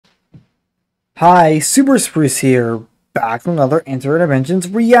Hi, Super Spruce here, back with another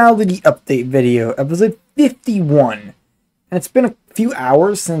Interdimensions reality update video, episode 51. And it's been a few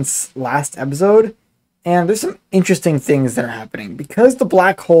hours since last episode, and there's some interesting things that are happening. Because the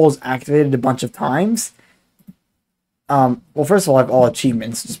black hole is activated a bunch of times, well, first of all, I have all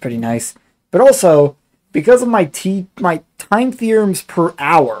achievements, which is pretty nice. But also, because of my time theorems per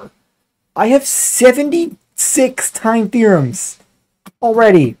hour, I have 76 time theorems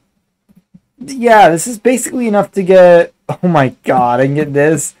already. Yeah, this is basically enough to get... Oh my god, I can get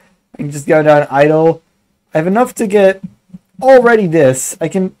this. I can just go down idle. I have enough to get already this. I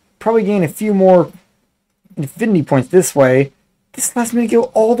can probably gain a few more infinity points this way. This allows me to go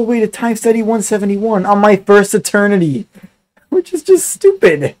all the way to time study 171 on my first eternity. Which is just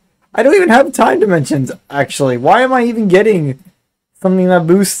stupid. I don't even have time dimensions, actually. Why am I even getting something that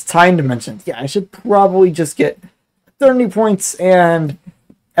boosts time dimensions? Yeah, I should probably just get 30 points and...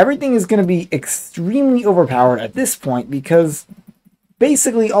 everything is going to be extremely overpowered at this point because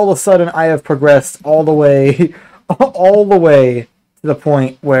basically all of a sudden I have progressed all the way to the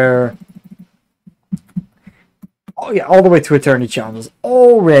point where, oh yeah, all the way to Eternity Challenges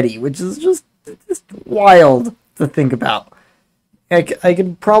already, which is just wild to think about. I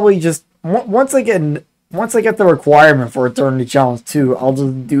could probably just, once I get the requirement for Eternity Challenge 2, I'll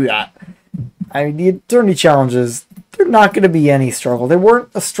just do that. I mean, the Eternity Challenges, they're not going to be any struggle. They weren't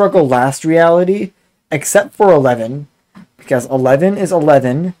a struggle last reality, except for 11, because 11 is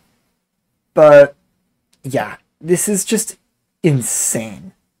 11, but yeah, this is just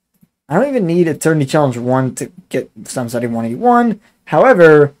insane. I don't even need Eternity Challenge 1 to get Time Study 181,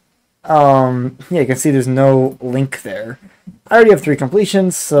 however, yeah, you can see there's no link there. I already have 3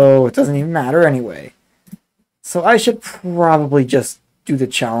 completions, so it doesn't even matter anyway. So I should probably just do the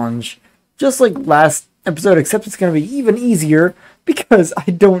challenge, just like last episode, except it's going to be even easier because I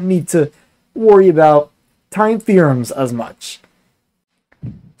don't need to worry about time theorems as much.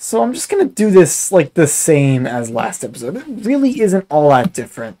 So I'm just going to do this like the same as last episode. It really isn't all that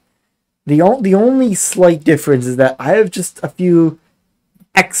different. The only slight difference is that I have just a few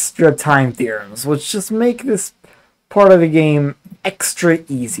extra time theorems, which just make this part of the game extra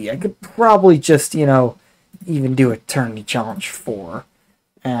easy. I could probably just, you know, even do Eternity Challenge 4.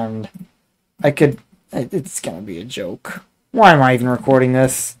 And I could... it's gonna be a joke. Why am I even recording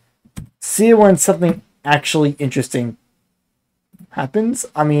this? See when something actually interesting happens?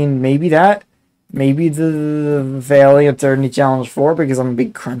 I mean, maybe that. Maybe the Valley Eternity Challenge 4, because I'm gonna be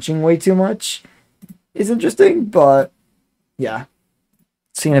crunching way too much, is interesting, but yeah.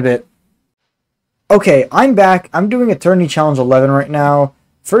 See you in a bit. Okay, I'm back. I'm doing Eternity Challenge 11 right now.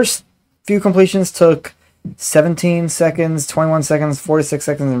 First few completions took 17 seconds, 21 seconds, 46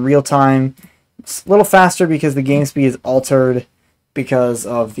 seconds in real time. It's a little faster because the game speed is altered because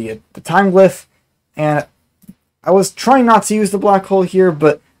of the time glyph, and I was trying not to use the black hole here,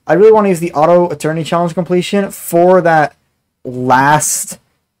 but I really want to use the auto Eternity Challenge completion for that last,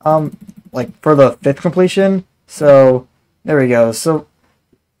 like for the 5th completion. So there we go. So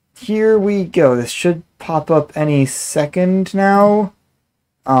here we go. This should pop up any second now.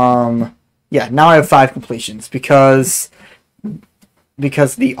 Yeah, now I have 5 completions because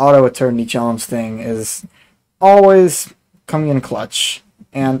the auto Eternity Challenge thing is always coming in clutch.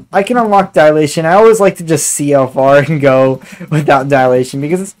 And I can unlock dilation. I always like to just see how far I can go without dilation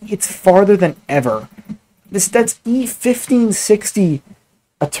because it's farther than ever. That's E1560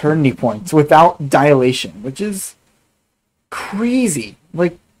 Eternity points without dilation, which is crazy.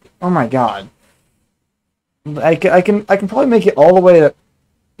 Like, oh my god. I can probably make it all the way to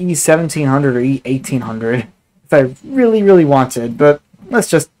E1700 or E1800 if I really wanted, but let's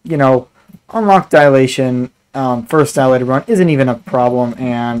just, you know, unlock dilation. First dilated run isn't even a problem,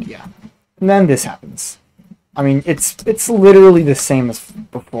 and yeah. And then this happens. I mean, it's literally the same as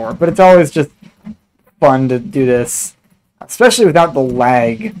before, but it's always just fun to do this, especially without the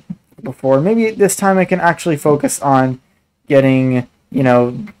lag before. Maybe this time I can actually focus on getting, you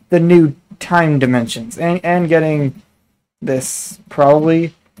know, the new time dimensions, and getting this,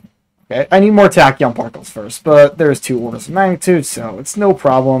 probably. Okay, I need more tachyon particles first, but there's 2 orders of magnitude, so it's no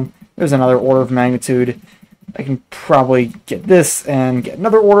problem. There's another order of magnitude. I can probably get this and get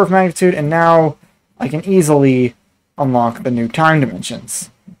another order of magnitude, and now I can easily unlock the new time dimensions.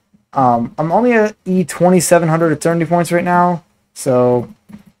 I'm only at E2700 Eternity points right now, so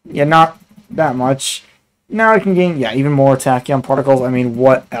yeah, not that much. Now I can gain, yeah, even more tachyon particles. I mean,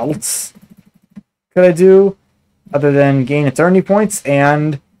 what else could I do other than gain Eternity points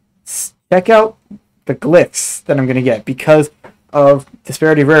and check out the glyphs that I'm going to get because of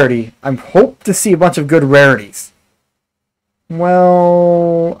disparity of rarity? I hope to see a bunch of good rarities.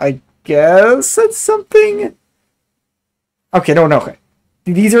 Well, I guess that's something. Okay, no, okay.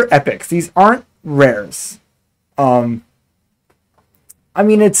 These are epics. These aren't rares. I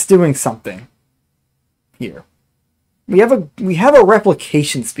mean, it's doing something here. We have a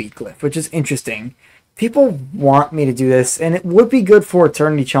replication speed glyph, which is interesting. People want me to do this, and it would be good for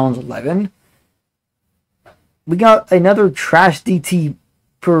Eternity Challenge 11. We got another trash TT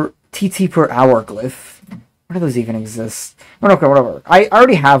per hour glyph. Where do those even exist? Oh, okay, whatever. I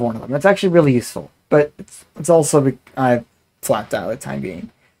already have one of them. It's actually really useful, but it's also flapped out at the time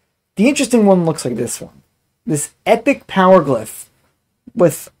being. The interesting one looks like this one. This epic power glyph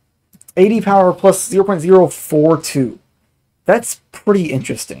with 80 power plus 0.042. That's pretty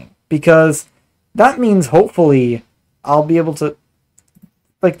interesting because that means hopefully I'll be able to,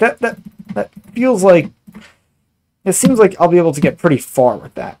 like, that feels like, it seems like I'll be able to get pretty far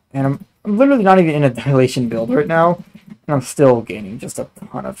with that. And I'm literally not even in a dilation build right now, and I'm still gaining just a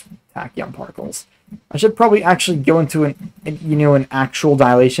ton of tachyon particles. I should probably actually go into an actual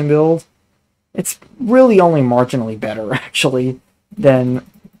dilation build. It's really only marginally better actually than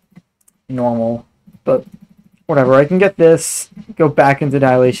normal, but whatever. I can get this, go back into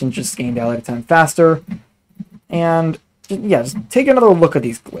dilation, just gain dilate time faster, and yeah, just take another look at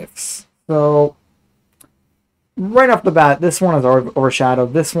these glyphs. So right off the bat, this one is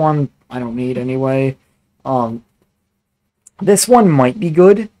overshadowed. This one I don't need anyway. This one might be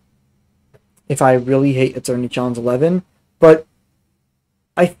good if I really hate Eternity Challenge 11, but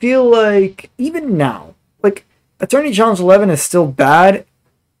I feel like even now, like, Eternity Challenge 11 is still bad,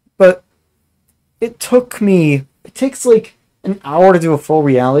 but it takes like an hour to do a full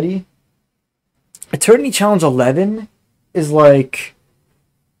reality. Eternity Challenge 11 is like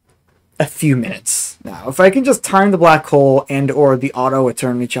a few minutes now. If I can just time the black hole and or the auto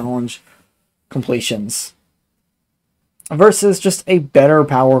Eternity Challenge completions versus just a better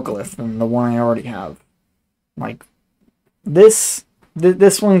power glyph than the one I already have. Like, this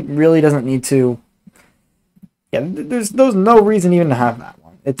one really doesn't need to. Yeah, there's no reason even to have that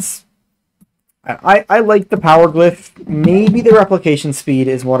one. I like the power glyph. Maybe the replication speed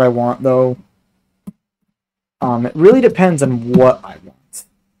is what I want, though. It really depends on what I want.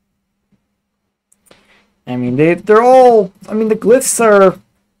 I mean, they're all. I mean, the glyphs are.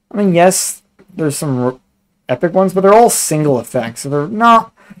 I mean, yes, there's some epic ones, but they're all single effects, so they're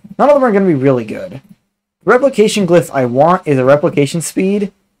not. None of them are going to be really good. The replication glyph I want is a replication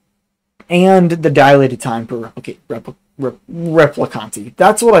speed and the dilated time per replicanti.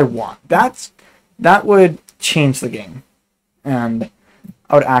 That's what I want. That would change the game, and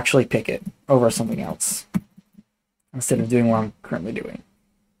I would actually pick it over something else instead of doing what I'm currently doing.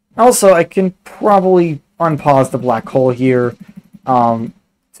 Also, I can probably unpause the black hole here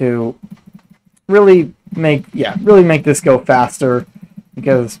to really make this go faster,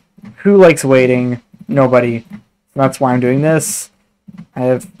 because who likes waiting? Nobody. So that's why I'm doing this. I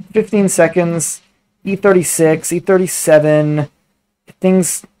have 15 seconds. E36, E37.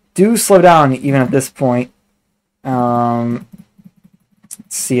 Things do slow down even at this point. Let's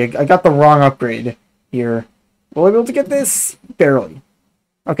see, I got the wrong upgrade here. Will I be able to get this? Barely.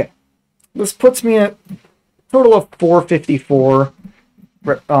 Okay. This puts me at a total of 454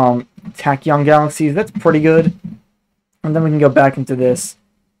 tachyon galaxies. That's pretty good. And then we can go back into this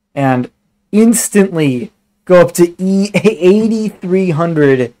and instantly go up to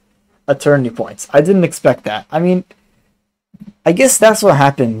 8,300 eternity points. I didn't expect that. I mean, I guess that's what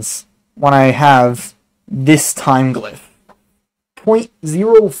happens when I have this time glyph.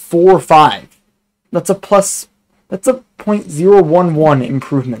 0.045. That's a 0.011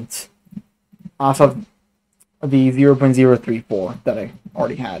 improvement off of the 0.034 that I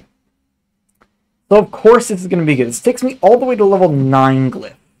already had. So of course this is going to be good. This takes me all the way to level 9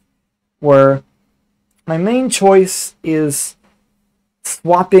 glyph, where my main choice is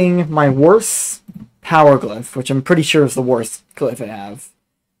swapping my worst power glyph, which I'm pretty sure is the worst glyph I have,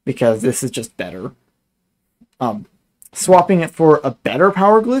 because this is just better. Swapping it for a better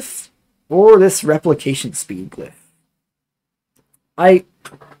power glyph, or this replication speed glyph. I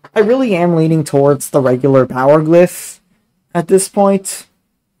really am leaning towards the regular power glyph at this point.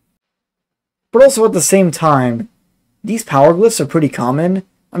 But also at the same time, these power glyphs are pretty common.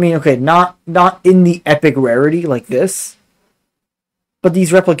 I mean, okay, not in the epic rarity like this, but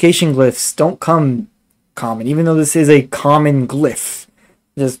these replication glyphs don't come common, even though this is a common glyph.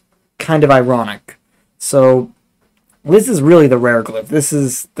 Just kind of ironic. So this is really the rare glyph. This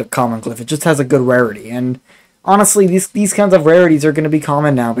is the common glyph. It just has a good rarity, and honestly, these kinds of rarities are going to be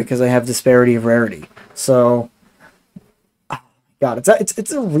common now because I have disparity of rarity. So, oh God,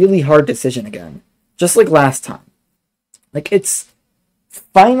 it's a really hard decision again, just like last time. Like, it's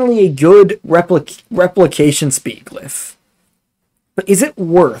finally a good replication speed glyph. But is it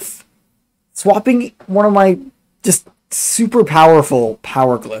worth swapping one of my just super powerful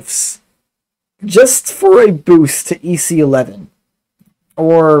power glyphs just for a boost to EC11?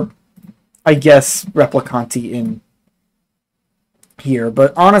 Or, I guess, Replicanti in here.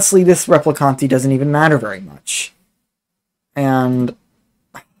 But honestly, this Replicanti doesn't even matter very much. And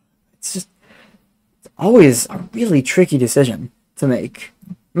it's always a really tricky decision to make.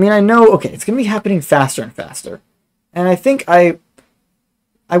 I mean, I know, okay, it's going to be happening faster and faster. And I think I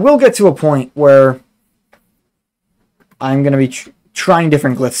will get to a point where I'm going to be trying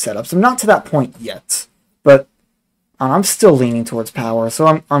different glyph setups. I'm not to that point yet, but I'm still leaning towards power,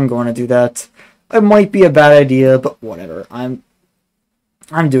 so I'm going to do that. It might be a bad idea, but whatever. I'm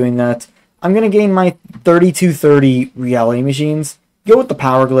doing that. I'm going to gain my 3230 reality machines, go with the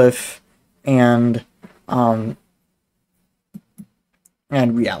power glyph, and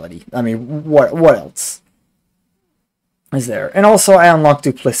reality. I mean, what else is there? And also, I unlock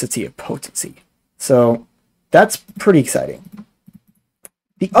duplicity of potency. So, that's pretty exciting.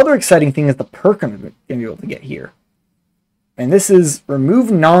 The other exciting thing is the perk I'm going to be able to get here. And this is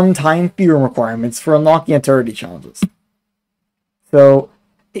remove non-time theorem requirements for unlocking eternity challenges. So,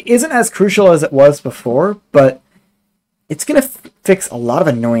 it isn't as crucial as it was before, but it's going to fix a lot of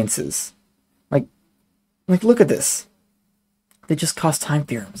annoyances. Like, look at this. They just cost time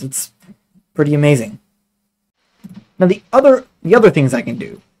theorems. It's pretty amazing. Now, the other things I can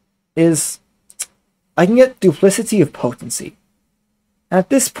do is I can get duplicity of potency. At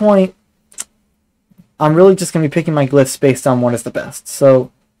this point, I'm really just going to be picking my glyphs based on what is the best.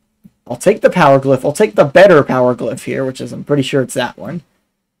 So, I'll take the power glyph. I'll take the better power glyph here, which is, I'm pretty sure it's that one.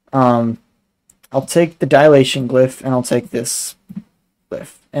 I'll take the dilation glyph, and I'll take this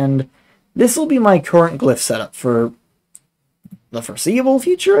glyph. And this will be my current glyph setup for the foreseeable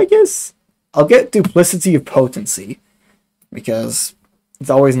future, I guess. I'll get duplicity of potency, because it's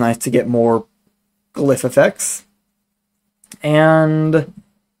always nice to get more glyph effects. And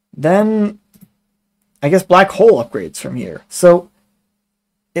then, I guess, black hole upgrades from here. So,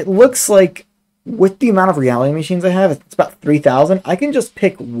 it looks like, with the amount of reality machines I have, it's about 3,000. I can just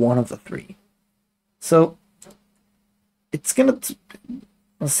pick one of the three. So, it's going to,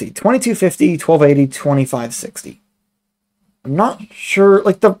 let's see, 2250, 1280, 2560. I'm not sure,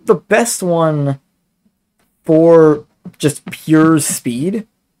 like, the best one for just pure speed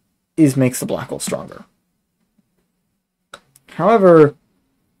makes the black hole stronger. However,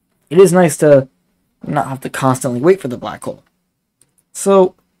 it is nice to not have to constantly wait for the black hole.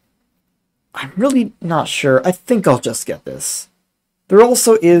 So, I'm really not sure. I think I'll just get this. There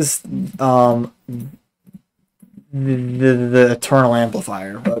also is the Eternal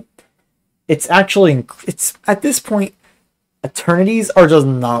Amplifier, but it's actually, it's at this point, Eternities are just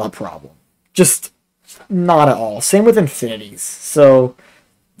not a problem. Just not at all. Same with Infinities. So,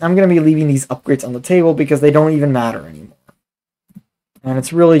 I'm going to be leaving these upgrades on the table because they don't even matter anymore. And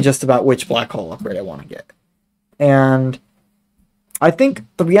it's really just about which black hole upgrade I want to get. And I think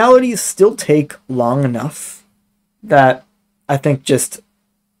the realities still take long enough that I think just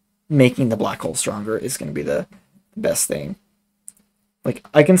making the black hole stronger is going to be the best thing. Like,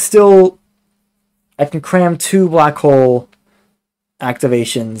 I can cram 2 black hole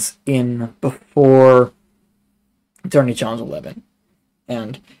activations in before Eternity Challenge 11.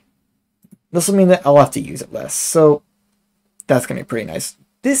 And this will mean that I'll have to use it less. So, that's going to be pretty nice.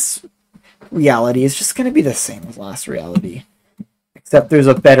 This reality is just going to be the same as last reality. Except there's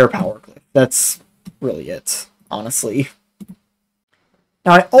a better power glyph. That's really it, honestly.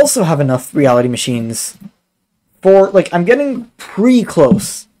 Now, I also have enough reality machines for, like, I'm getting pretty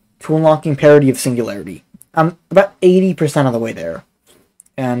close to unlocking Parity of Singularity. I'm about 80% of the way there.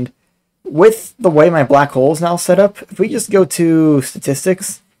 And with the way my black hole is now set up, if we just go to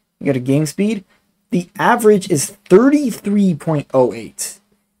statistics, go to game speed, the average is 33.08.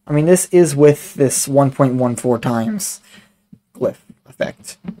 I mean, this is with this 1.14 times glyph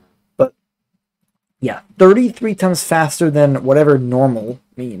effect. But, yeah, 33 times faster than whatever normal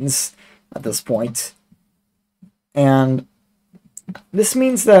means at this point. And this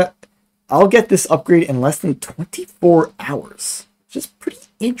means that I'll get this upgrade in less than 24 hours. Which is pretty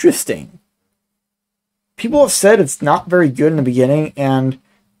interesting. People have said it's not very good in the beginning, and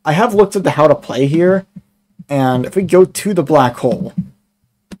I have looked at the how to play here, and if we go to the black hole,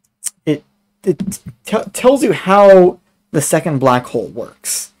 it tells you how the second black hole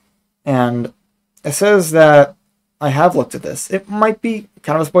works. And it says that I have looked at this. It might be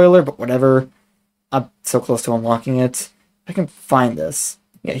kind of a spoiler, but whatever. I'm so close to unlocking it. I can find this.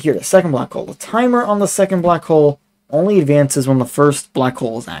 Yeah, here, the second black hole. The timer on the second black hole only advances when the first black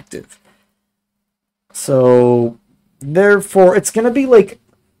hole is active. So, therefore, it's going to be like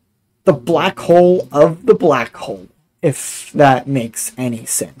the black hole of the black hole, if that makes any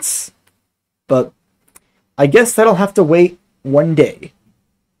sense. But I guess that'll have to wait one day.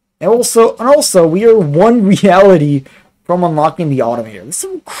 And also, we are one reality from unlocking the Automator. There's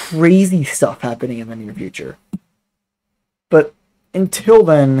some crazy stuff happening in the near future. But until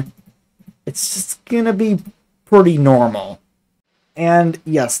then, it's just gonna be pretty normal. And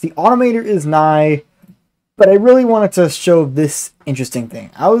yes, the Automator is nigh, but I really wanted to show this interesting thing.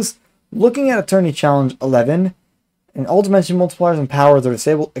 I was looking at Eternity Challenge 11, and all dimension multipliers and powers are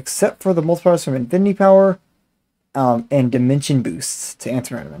disabled except for the multipliers from Infinity Power and dimension boosts to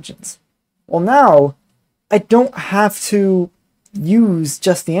antimatter dimensions. Well, now I don't have to use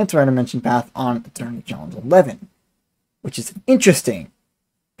just the antimatter dimension path on Eternity Challenge 11, which is interesting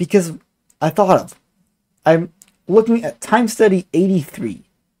because I'm looking at Time Study 83.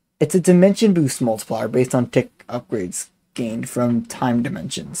 It's a dimension boost multiplier based on tick upgrades gained from time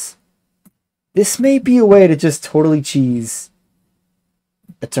dimensions. This may be a way to just totally cheese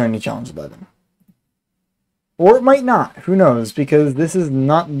Eternity Challenge 11. Or it might not. Who knows? Because this is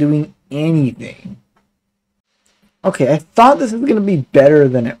not doing anything. Okay, I thought this was going to be better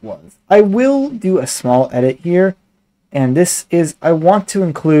than it was. I will do a small edit here. And this is, I want to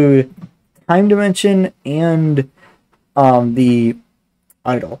include time dimension and the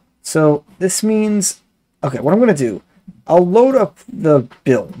idle. So this means, okay, what I'm going to do, I'll load up the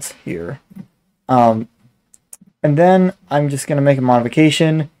build here. And then I'm just going to make a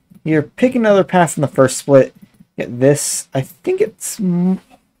modification here. Pick another path from the first split. Get this. I think it's, I don't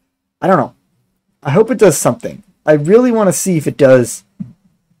know. I hope it does something. I really want to see if it does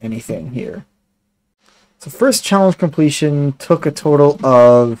anything here. So first challenge completion took a total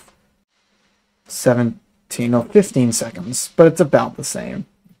of 15 seconds, but it's about the same.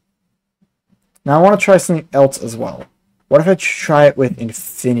 Now I want to try something else as well. What if I try it with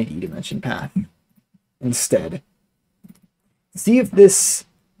Infinity Dimension Path instead? See if this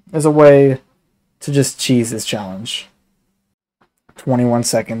is a way to just cheese this challenge. 21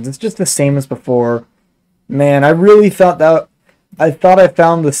 seconds. It's just the same as before. Man, I really thought that I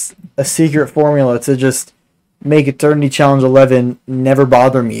found a secret formula to just make Eternity Challenge 11 never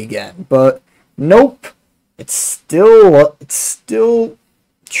bother me again. But nope. It's still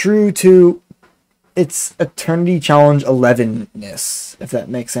true to its Eternity Challenge 11-ness, if that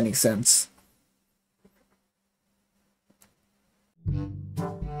makes any sense.